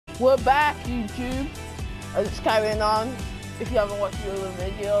We're back, YouTube. It's carrying on. If you haven't watched the other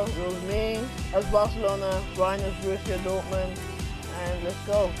video, it was me as Barcelona, Brian as Borussia Dortmund, and let's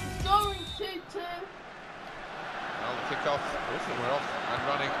go. Going 2-2. Well, the kick-off, we're off and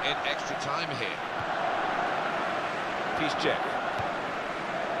running in extra time here. Check.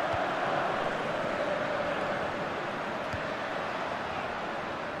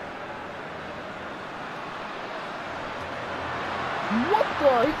 What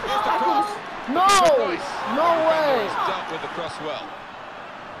the? He just tackled. No! No way! He's dealt with the cross well.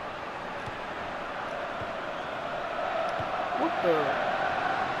 What the?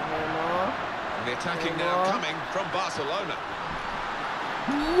 And the attacking now coming from Barcelona.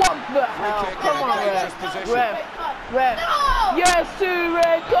 What the hell? Come on, ref. No! Yes, 2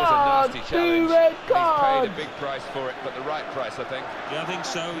 red cards. 2 red cards. He's paid a big price for it, but the right price, I think. Yeah, I think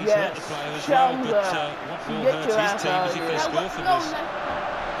so. He's hurt the player as well, but what will hurt his team is if they score from this.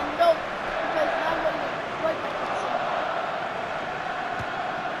 No.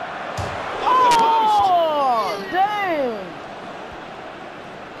 Oh, damn.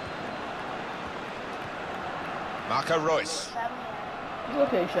 Marco Reus.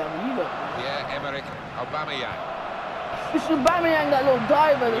 Okay, Shabby, you got Yeah, Emerick Aubameyang. It's Aubameyang, that little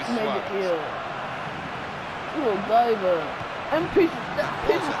diver that's made it here. Little diver. And piece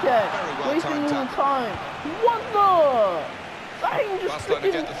of check. Wasting all the time. What the? That ain't just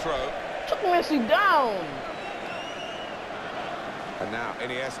Barcelona get the throw. Took Messi down. And now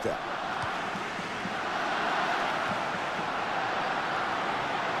Iniesta.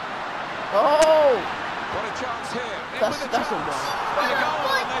 Oh! What a chance here. That's a goal.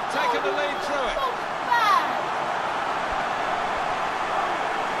 And they've taken the lead through it.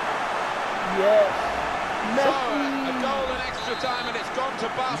 Yes. So, a goal in extra time and it's gone to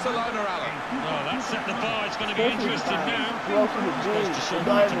Barcelona, Alan. Oh, that set the bar. It's going to be interesting now. Supposed to show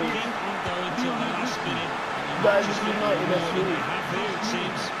them to keep on going till the last minute. Divers United, that's what they have here, it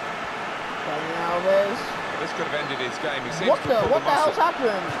seems. This could have ended his game. He seems what the hell's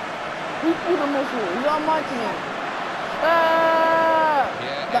happened? Who pulled the muscle? He's on my team.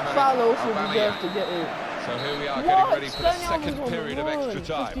 That foul also deserves to get it. So here we are getting ready for the second period of extra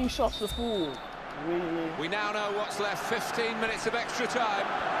time. 15 shots to full. Really? We now know what's left. 15 minutes of extra time.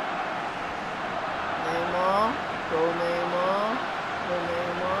 Neymar. Go Neymar. Go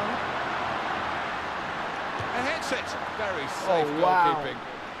Neymar. And hits it. Very safe goalkeeping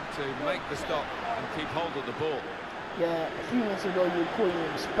to make the stop and keep hold of the ball. Yeah, a few minutes ago you were calling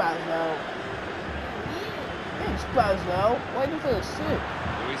him spazzed out. He ain't spazzed out. Why do you feel sick?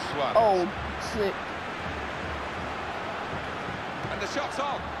 Luis Suarez. Oh, sick. And the shot's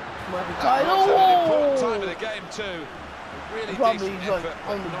on. That was an important time of the game too. Really decent effort,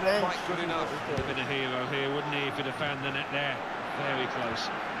 on the not bench. quite good enough. Would have been a hero here, wouldn't he, if he'd have found the net there. Very close.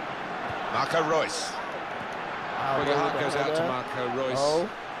 Marco Reus. Well, your heart goes out to Marco Reus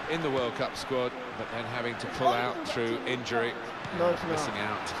in the World Cup squad, but then having to pull out through injury, missing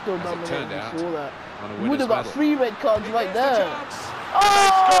out, Still as it turned out, on a would winner's have got medal. 3 red cards right there.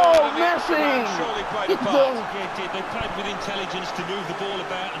 Oh, Messi! It's done. They played with intelligence to move the ball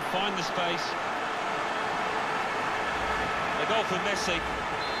about and find the space. They go for Messi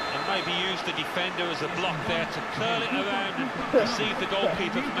and maybe use the defender as a block there to curl it around and receive the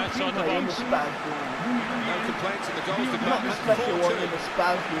goalkeeper from outside the box. No complaints in the goals department. Special one in the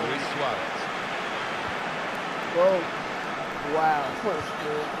Spurs. Luis Suarez. Whoa. Wow, first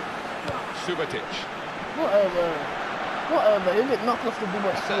goal. Subotic. Whatever, he'll get knocked off the ball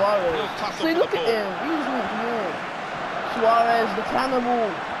by Suarez. See, look at him, he's wants more. Suarez, the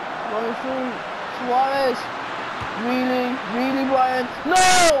cannibal, going through. Suarez, really, Brian?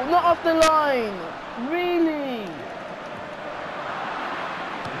 No, not off the line, really.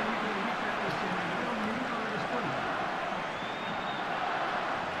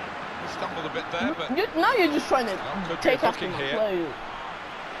 Stumbled a bit there, but now you're just trying to take after the play.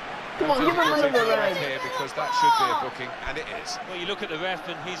 Come on, give him another round. Here because that should be a booking, and it is. Well, you look at the ref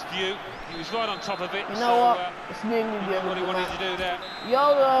and his view, he was right on top of it. You know what? It's nearly the end what he wanted to do there.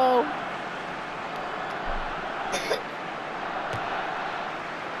 YOLO!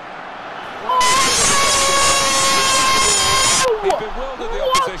 He bewildered the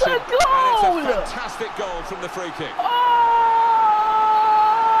opposition, and it's a fantastic goal from the free kick. Oh!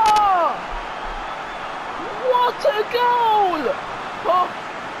 What a goal! Oh!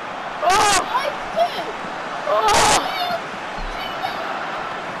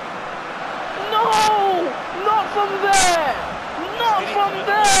 No! Not from there! Not from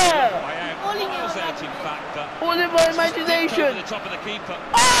there! Miles out, in fact, but all in my imagination. Over the top of the keeper.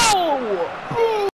 Oh!